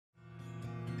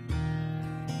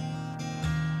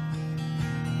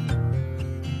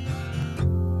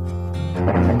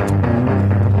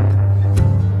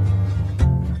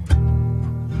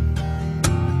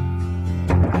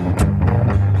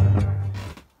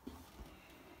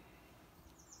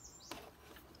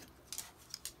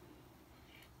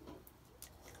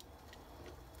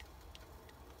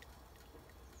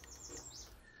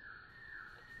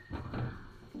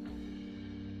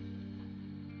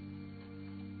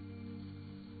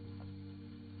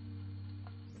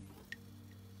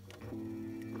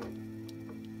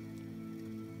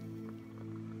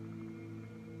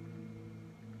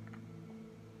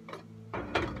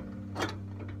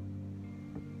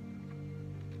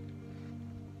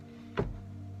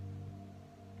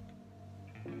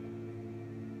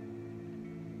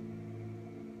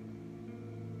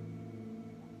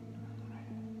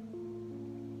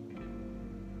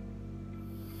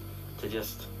To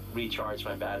just recharge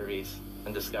my batteries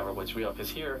and discover what's real, because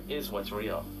here is what's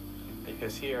real.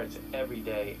 Because here it's every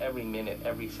day, every minute,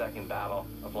 every second battle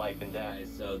of life and death.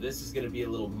 So this is going to be a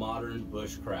little modern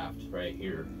bushcraft right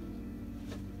here.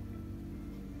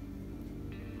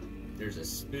 There's a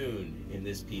spoon in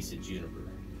this piece of juniper.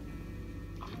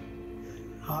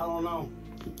 I don't know.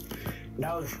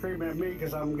 Now they're screaming at me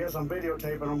because I guess I'm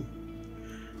videotaping them.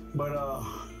 But I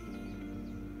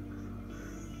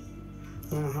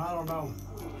don't know.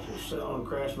 She's selling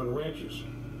Craftsman wrenches.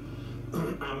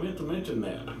 I meant to mention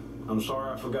that. I'm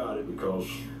sorry I forgot it because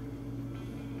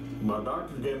my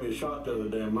doctor gave me a shot the other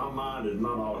day and my mind is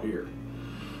not all here.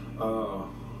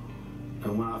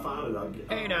 And when I find it, I'll get...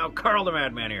 Hey now, Carl the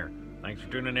Madman here. Thanks for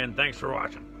tuning in. Thanks for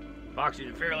watching. Foxy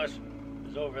the Fearless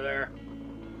is over there.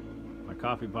 My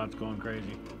coffee pot's going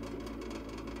crazy.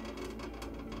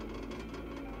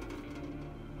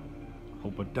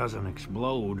 Hope it doesn't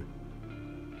explode.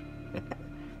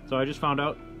 So I just found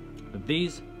out that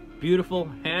these beautiful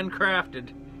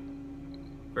handcrafted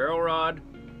ferro rod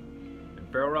and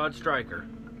ferro rod striker,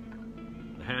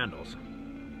 the handles,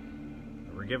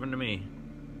 that were given to me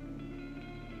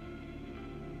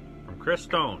from Chris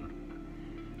Stone.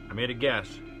 I made a guess.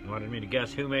 He wanted me to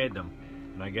guess who made them,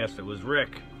 and I guessed it was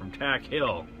Rick from Tack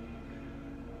Hill.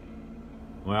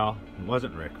 Well, it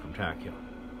wasn't Rick from Tack Hill.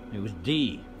 It was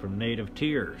Dee from Native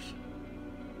Tears.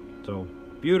 So,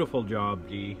 beautiful job,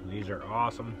 Dee. These are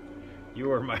awesome. You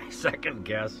were my second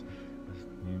guess.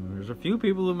 There's a few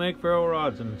people who make ferro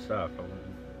rods and stuff. What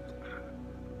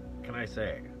can I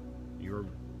say? You were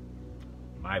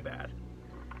my bad.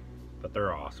 But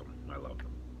they're awesome. I love them.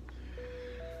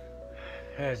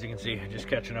 As you can see, just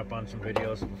catching up on some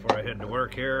videos before I head to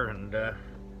work here, and then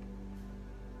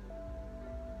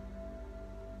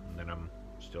I'm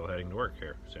still heading to work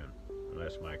here soon,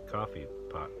 unless my coffee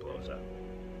pot blows up.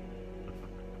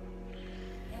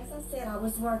 As I said, I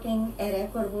was working at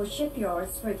Equitable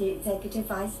Shipyards for the Executive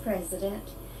Vice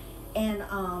President, and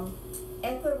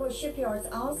Equitable Shipyards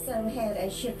also had a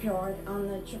shipyard on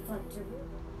the Chifunta River.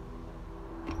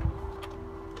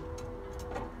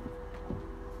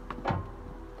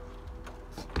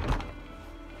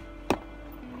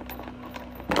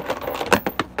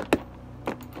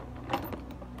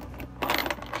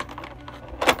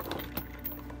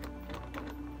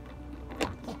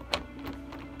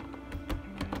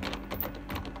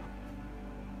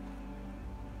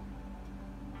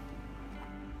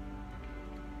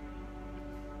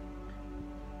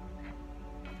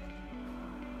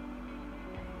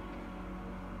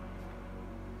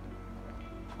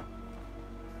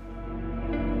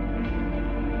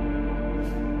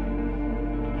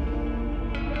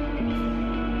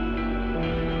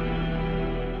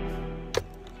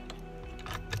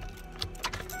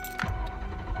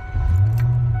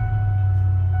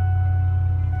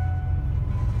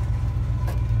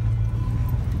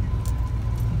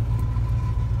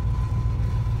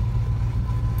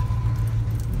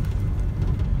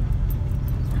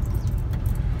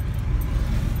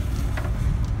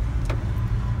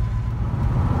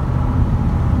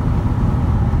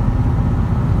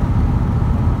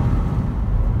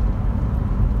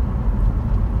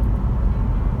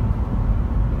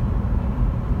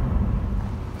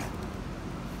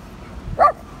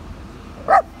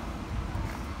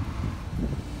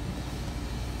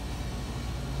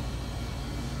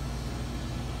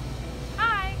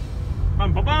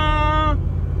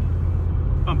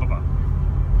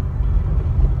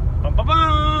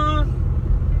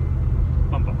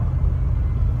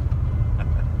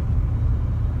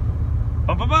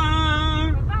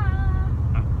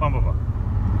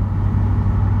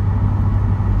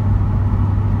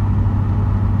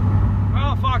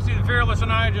 Well, Foxy the Fearless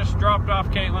and I just dropped off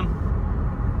Caitlin.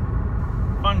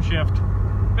 Fun shift.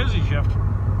 Busy shift.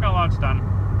 Got lots done.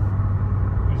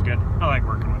 It was good. I like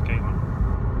working with Caitlin.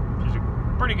 She's a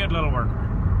pretty good little worker.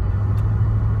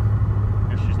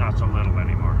 Guess she's not so little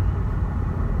anymore.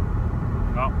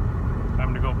 Well,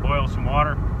 time to go boil some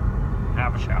water,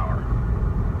 have a shower.